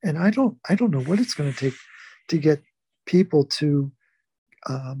 And I don't know what it's going to take to get people to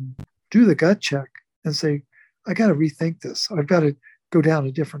do the gut check and say, I got to rethink this. I've got to go down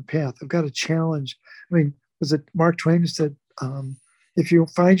a different path. I've got to challenge. I mean, was it Mark Twain who said, if you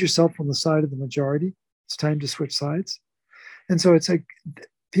find yourself on the side of the majority, it's time to switch sides. And so it's like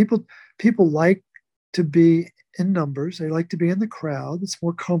people like to be in numbers. They like to be in the crowd. It's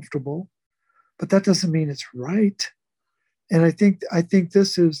more comfortable, but that doesn't mean it's right. And I think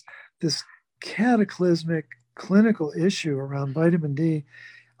this is this cataclysmic clinical issue around vitamin D.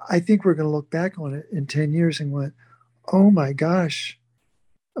 I think we're going to look back on it in 10 years and went, oh my gosh.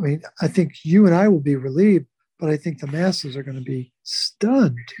 I mean, I think you and I will be relieved, but I think the masses are going to be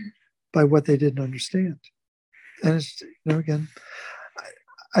stunned by what they didn't understand. And it's, again,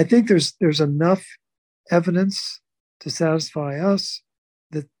 I think there's enough evidence to satisfy us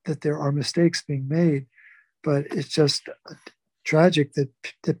that there are mistakes being made, but it's just tragic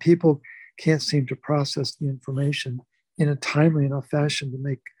that people can't seem to process the information in a timely enough fashion to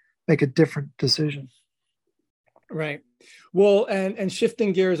make a different decision. Right. Well, and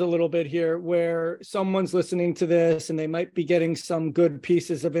shifting gears a little bit here, where someone's listening to this and they might be getting some good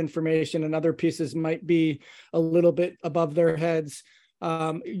pieces of information and other pieces might be a little bit above their heads.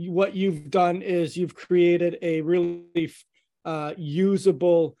 What you've done is you've created a really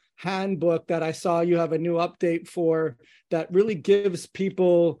usable handbook that I saw you have a new update for that really gives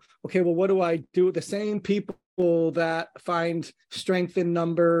people, okay, well, what do I do? The same people that find strength in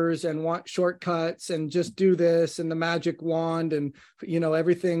numbers and want shortcuts and just do this and the magic wand and,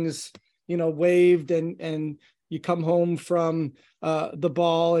 everything's, waved and you come home from the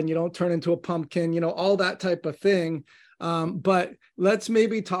ball and you don't turn into a pumpkin, all that type of thing. But let's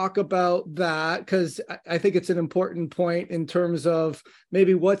maybe talk about that, because I think it's an important point in terms of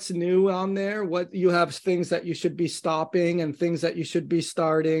maybe what's new on there, what you have, things that you should be stopping and things that you should be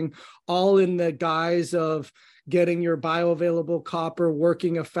starting, all in the guise of getting your bioavailable copper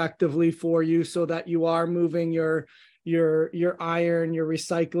working effectively for you so that you are moving your iron, you're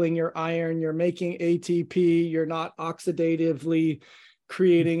recycling your iron, you're making ATP, you're not oxidatively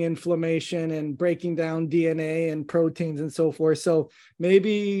creating inflammation and breaking down DNA and proteins and so forth. So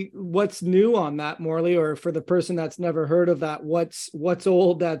maybe what's new on that, Morley, or for the person that's never heard of that, what's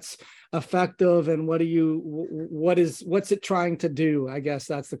old that's effective and what's it trying to do? I guess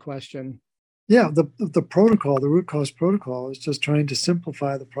that's the question. Yeah, the protocol, the root cause protocol is just trying to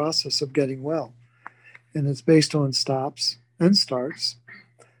simplify the process of getting well. And it's based on stops and starts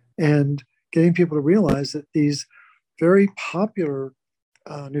and getting people to realize that these very popular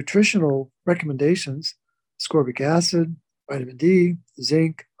nutritional recommendations, ascorbic acid, vitamin D,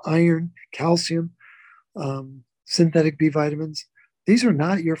 zinc, iron, calcium, synthetic B vitamins, these are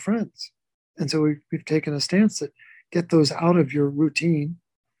not your friends. And so we've taken a stance that get those out of your routine,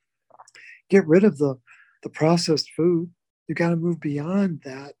 get rid of the processed food. You got to move beyond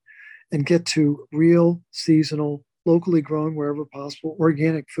that and get to real, seasonal, locally grown, wherever possible,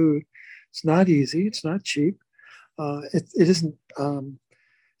 organic food. It's not easy. It's not cheap. It isn't.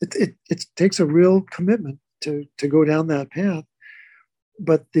 It takes a real commitment to go down that path.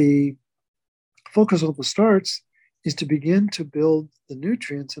 But the focus of the starts is to begin to build the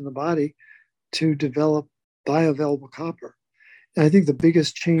nutrients in the body to develop bioavailable copper. And I think the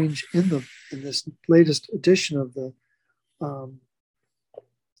biggest change in this latest edition of the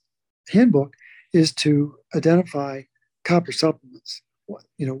handbook is to identify copper supplements.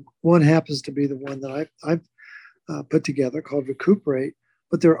 One happens to be the one that I've put together called Recuperate,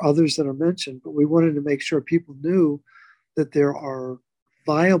 but there are others that are mentioned. But we wanted to make sure people knew that there are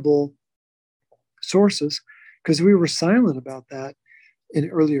viable sources. because we were silent about that in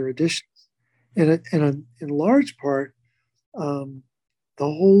earlier editions. And in large part, the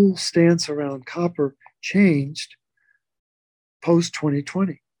whole stance around copper changed post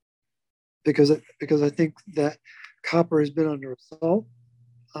 2020 because I think that copper has been under assault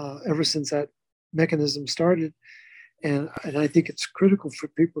ever since that mechanism started. And I think it's critical for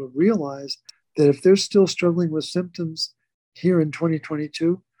people to realize that if they're still struggling with symptoms here in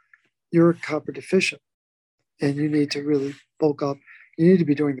 2022, you're copper deficient and you need to really bulk up. You need to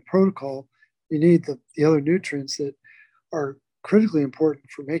be doing the protocol. You need the other nutrients that are critically important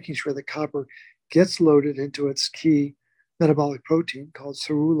for making sure that copper gets loaded into its key metabolic protein called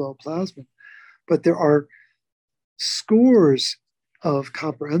ceruloplasmin. But there are scores of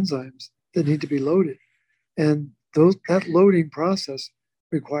copper enzymes that need to be loaded. And that loading process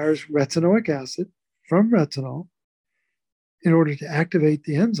requires retinoic acid from retinol in order to activate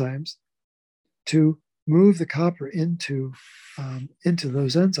the enzymes to move the copper into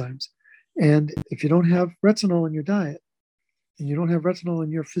those enzymes. And if you don't have retinol in your diet and you don't have retinol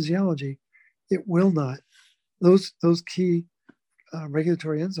in your physiology, it will not. Those key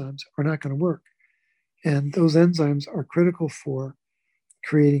regulatory enzymes are not going to work. And those enzymes are critical for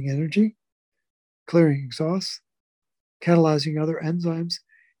creating energy, clearing exhaust, catalyzing other enzymes,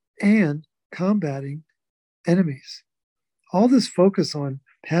 and combating enemies. All this focus on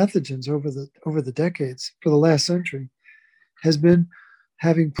pathogens over the decades for the last century has been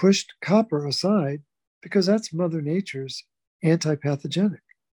having pushed copper aside because that's Mother Nature's anti-pathogenic.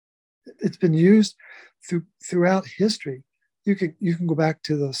 It's been used throughout history. You can go back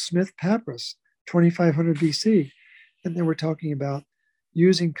to the Smith Papyrus, 2500 BC, and they were talking about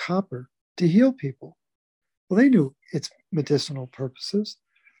using copper to heal people. Well, they knew its medicinal purposes,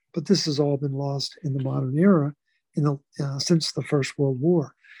 but this has all been lost in the modern era since the First World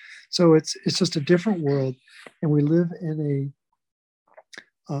War. So it's just a different world, and we live in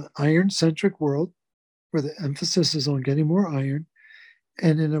a iron-centric world where the emphasis is on getting more iron,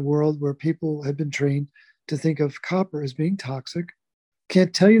 and in a world where people have been trained to think of copper as being toxic.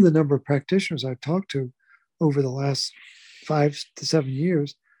 Can't tell you the number of practitioners I've talked to over the last 5 to 7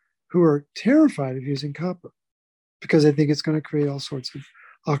 years who are terrified of using copper because they think it's going to create all sorts of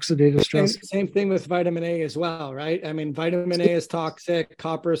oxidative stress. Same thing with vitamin A as well, right? I mean, vitamin A is toxic,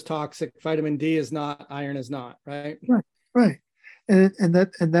 copper is toxic, vitamin D is not, iron is not, right? Right. And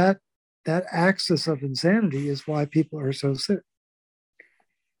that axis of insanity is why people are so sick.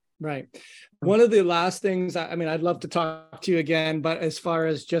 Right. One of the last things, I mean, I'd love to talk to you again, but as far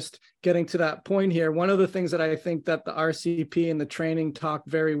as just getting to that point here, one of the things that I think that the RCP and the training talk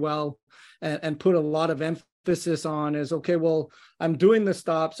very well and put a lot of emphasis on is, okay, well, I'm doing the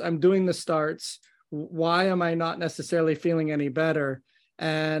stops, I'm doing the starts. Why am I not necessarily feeling any better?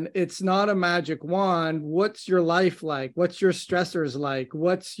 And it's not a magic wand. What's your life like? What's your stressors like?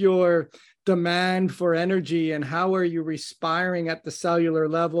 What's your demand for energy, and how are you respiring at the cellular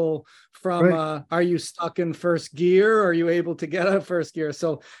level from are you stuck in first gear? Are you able to get out of first gear?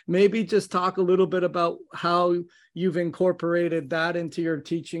 So maybe just talk a little bit about how you've incorporated that into your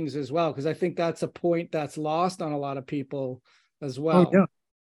teachings as well, because I think that's a point that's lost on a lot of people as well. Oh,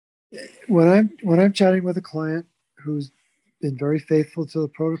 yeah. When I'm chatting with a client who's been very faithful to the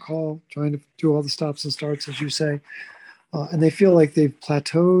protocol, trying to do all the stops and starts, as you say, and they feel like they've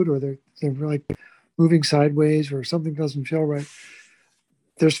plateaued or they're like moving sideways or something doesn't feel right,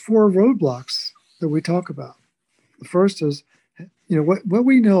 there's 4 roadblocks that we talk about. The first is, what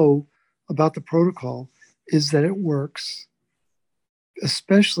we know about the protocol is that it works,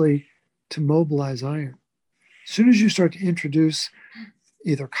 especially to mobilize iron. As soon as you start to introduce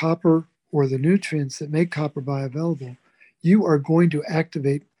either copper or the nutrients that make copper bioavailable, you are going to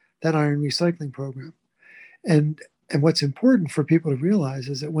activate that iron recycling program. And what's important for people to realize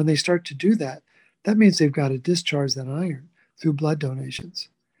is that when they start to do that, that means they've got to discharge that iron through blood donations.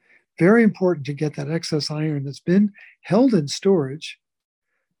 Very important to get that excess iron that's been held in storage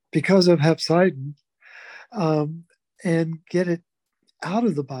because of hepcidin, and get it out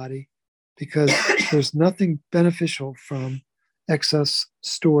of the body, because there's nothing beneficial from excess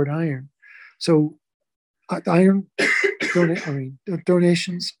stored iron. So iron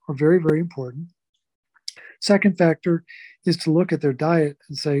donations are very, very important. Second factor is to look at their diet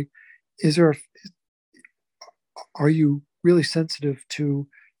and say, are you really sensitive to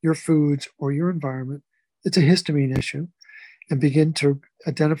your foods or your environment? It's a histamine issue, and begin to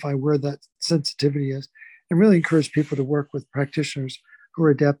identify where that sensitivity is, and really encourage people to work with practitioners who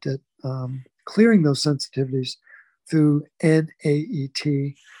are adept at clearing those sensitivities through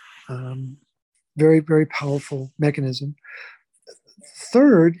NAET. Very, very powerful mechanism.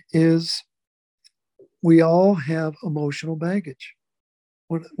 Third is we all have emotional baggage.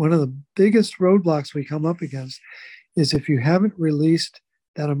 One of the biggest roadblocks we come up against is if you haven't released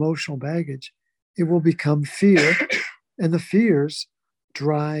that emotional baggage, it will become fear. And the fears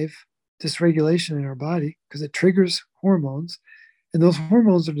drive dysregulation in our body because it triggers hormones. And those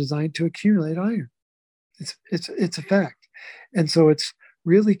hormones are designed to accumulate iron. It's a fact. And so it's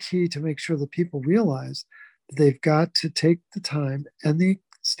really key to make sure that people realize that they've got to take the time and the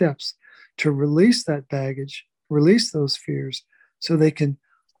steps to release that baggage, release those fears, so they can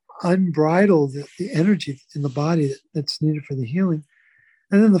unbridle the energy in the body that's needed for the healing.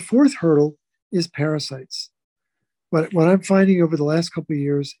 And then the fourth hurdle is parasites. What I'm finding over the last couple of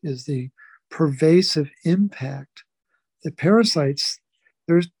years is the pervasive impact that parasites,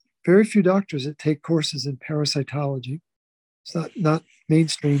 there's very few doctors that take courses in parasitology. It's not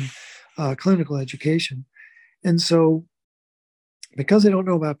mainstream clinical education. And so because they don't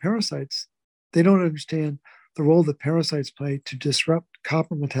know about parasites, they don't understand the role that parasites play to disrupt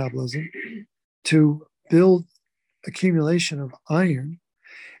copper metabolism, to build accumulation of iron.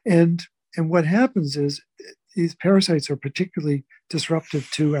 And what happens is these parasites are particularly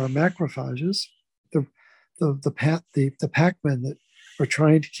disruptive to our macrophages, the Pac-Men that are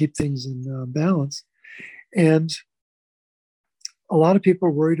trying to keep things in balance. And a lot of people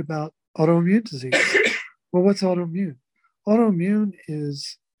are worried about autoimmune disease. Well, what's autoimmune? Autoimmune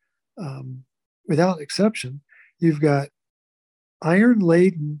is, without exception, you've got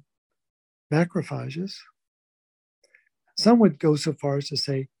iron-laden macrophages. Some would go so far as to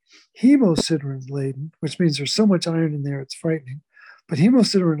say hemosiderin-laden, which means there's so much iron in there it's frightening, but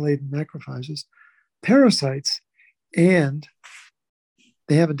hemosiderin-laden macrophages, parasites, and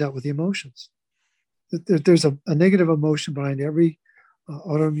they haven't dealt with the emotions. There's a negative emotion behind every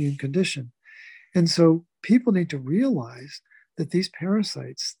autoimmune condition. And so people need to realize that these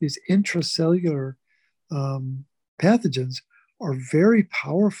parasites, these intracellular pathogens, are very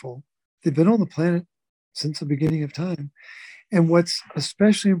powerful. They've been on the planet since the beginning of time. And what's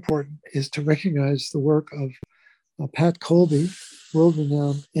especially important is to recognize the work of Pat Colby,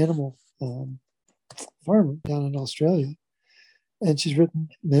 world-renowned animal farmer down in Australia. And she's written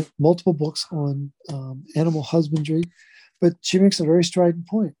multiple books on animal husbandry, but she makes a very strident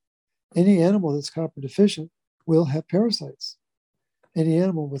point. Any animal that's copper deficient will have parasites. Any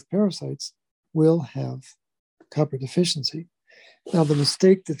animal with parasites will have copper deficiency. Now, the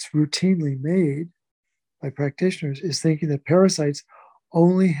mistake that's routinely made by practitioners is thinking that parasites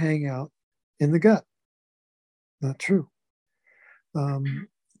only hang out in the gut. Not true.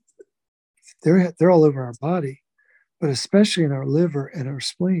 They're all over our body, but especially in our liver and our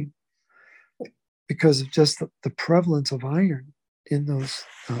spleen, because of just the prevalence of iron in those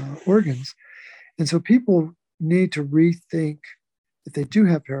organs. And so people need to rethink, if they do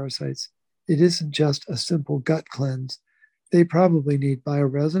have parasites, it isn't just a simple gut cleanse. They probably need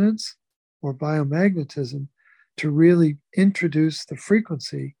bioresonance or biomagnetism to really introduce the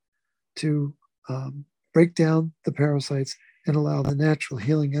frequency to break down the parasites and allow the natural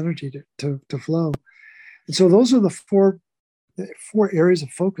healing energy to flow. And so those are the four areas of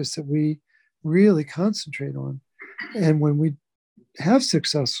focus that we really concentrate on. And when we have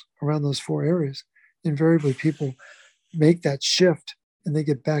success around those four areas, invariably people make that shift and they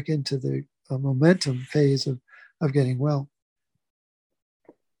get back into the momentum phase of getting well.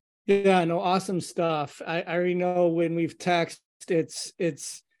 Yeah, no, awesome stuff. I already know when we've texted,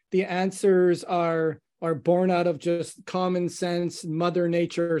 it's the answers are born out of just common sense, Mother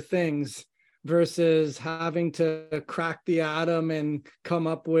Nature things versus having to crack the atom and come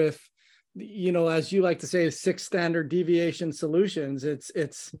up with, as you like to say, 6 standard deviation solutions.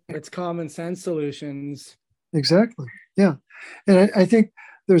 It's common sense solutions. Exactly. Yeah. And I think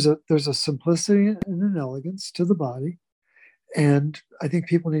there's a simplicity and an elegance to the body. And I think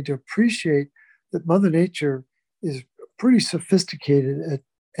people need to appreciate that Mother Nature is pretty sophisticated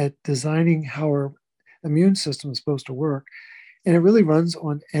at designing how our immune system is supposed to work. And it really runs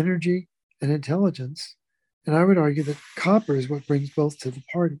on energy and intelligence. And I would argue that copper is what brings both to the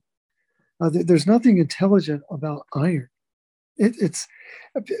party. There's nothing intelligent about iron. It's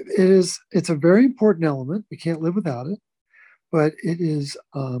a very important element. We can't live without it, but it's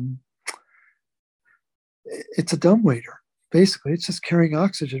a dumbwaiter. Basically, it's just carrying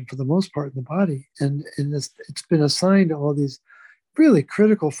oxygen for the most part in the body, and it's been assigned all these really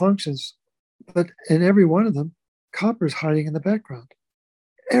critical functions. But in every one of them, copper is hiding in the background.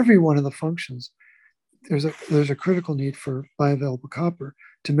 Every one of the functions, there's a critical need for bioavailable copper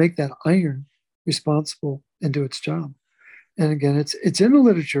to make that iron responsible and do its job. And again, it's in the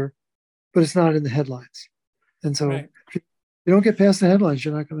literature, but it's not in the headlines. And so, right. If you don't get past the headlines,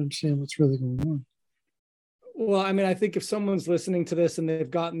 you're not going to understand what's really going on. Well, I mean, I think if someone's listening to this and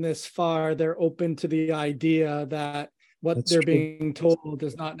they've gotten this far, they're open to the idea that what That's they're true. being told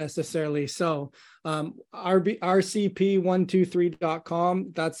is not necessarily so.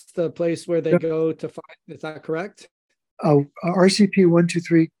 RCP123.com, that's the place where they go to find, is that correct? Oh,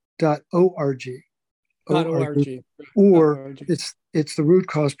 RCP123.org. .org. Or it's the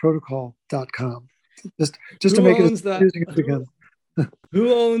rootcauseprotocol.com. Just to make it confusing again.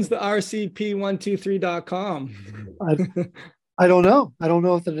 Who owns the RCP123.com? I don't know. I don't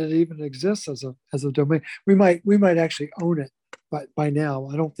know if it even exists as a domain. We might actually own it, but by now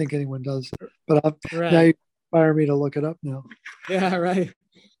I don't think anyone does. But now you inspire me to look it up now. Yeah, right.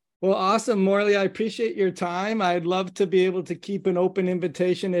 Well, awesome, Morley. I appreciate your time. I'd love to be able to keep an open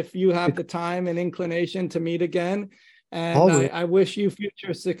invitation if you have the time and inclination to meet again. And I wish you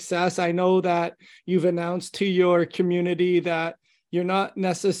future success. I know that you've announced to your community that you're not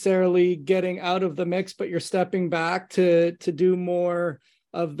necessarily getting out of the mix, but you're stepping back to do more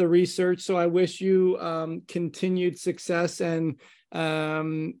of the research. So I wish you continued success and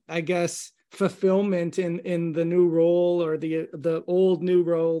I guess fulfillment in the new role or the old new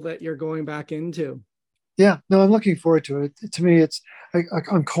role that you're going back into. Yeah, no, I'm looking forward to it. To me,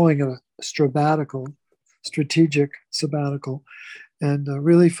 I'm calling it a strategic sabbatical, and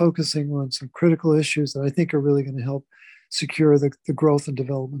really focusing on some critical issues that I think are really going to help secure the growth and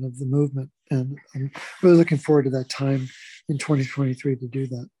development of the movement. And I'm really looking forward to that time in 2023 to do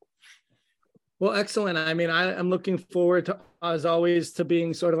that. Well, excellent. I mean, I'm looking forward to, as always, to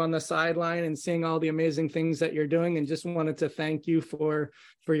being sort of on the sideline and seeing all the amazing things that you're doing, and just wanted to thank you for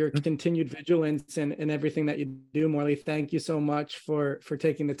your continued vigilance and everything that you do, Morley. Thank you so much for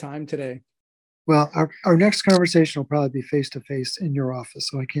taking the time today. Well, our next conversation will probably be face-to-face in your office,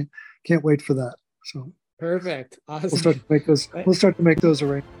 so I can't wait for that. So perfect. Awesome. We'll start to make those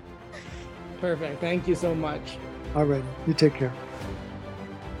arrangements. Perfect. Thank you so much. All right. You take care.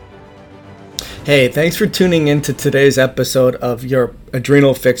 Hey, thanks for tuning in to today's episode of your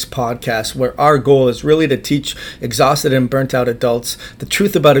Adrenal Fix podcast, where our goal is really to teach exhausted and burnt out adults the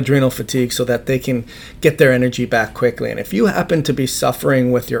truth about adrenal fatigue so that they can get their energy back quickly. And if you happen to be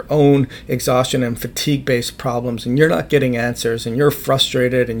suffering with your own exhaustion and fatigue-based problems and you're not getting answers and you're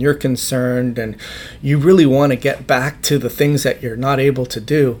frustrated and you're concerned and you really want to get back to the things that you're not able to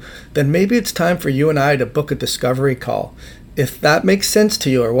do, then maybe it's time for you and I to book a discovery call. If that makes sense to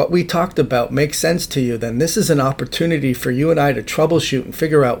you, or what we talked about makes sense to you, then this is an opportunity for you and I to troubleshoot and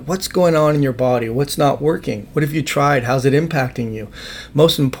figure out what's going on in your body, what's not working, what have you tried, how's it impacting you.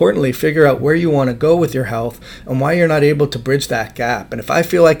 Most importantly, figure out where you want to go with your health and why you're not able to bridge that gap. And if I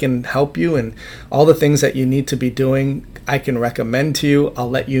feel I can help you and all the things that you need to be doing, I can recommend to you, I'll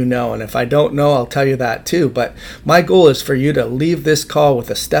let you know. And if I don't know, I'll tell you that too. But my goal is for you to leave this call with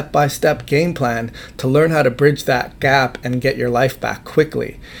a step-by-step game plan to learn how to bridge that gap and get your life back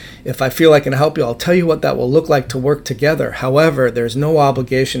quickly. If I feel I can help you, I'll tell you what that will look like to work together. However, there's no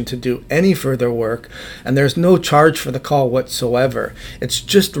obligation to do any further work, and there's no charge for the call whatsoever. It's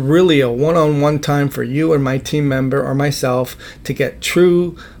just really a one-on-one time for you and my team member or myself to get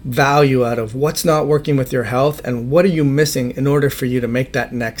true value out of what's not working with your health and what are you missing in order for you to make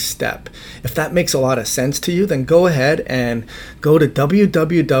that next step. If that makes a lot of sense to you, then go ahead and go to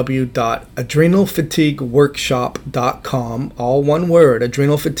www.adrenalfatigueworkshop.com, all one word,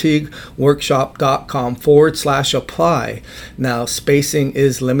 adrenalfatigueworkshop.com/apply. Now, spacing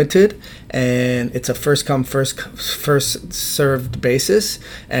is limited and it's a first come first served basis,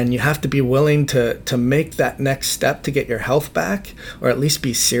 and you have to be willing to make that next step to get your health back, or at least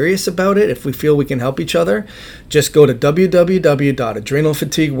be serious about it. If we feel we can help each other, just go to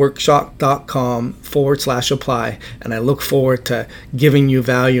www.adrenalfatigueworkshop.com/apply, and I look forward to giving you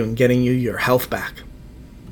value and getting you your health back.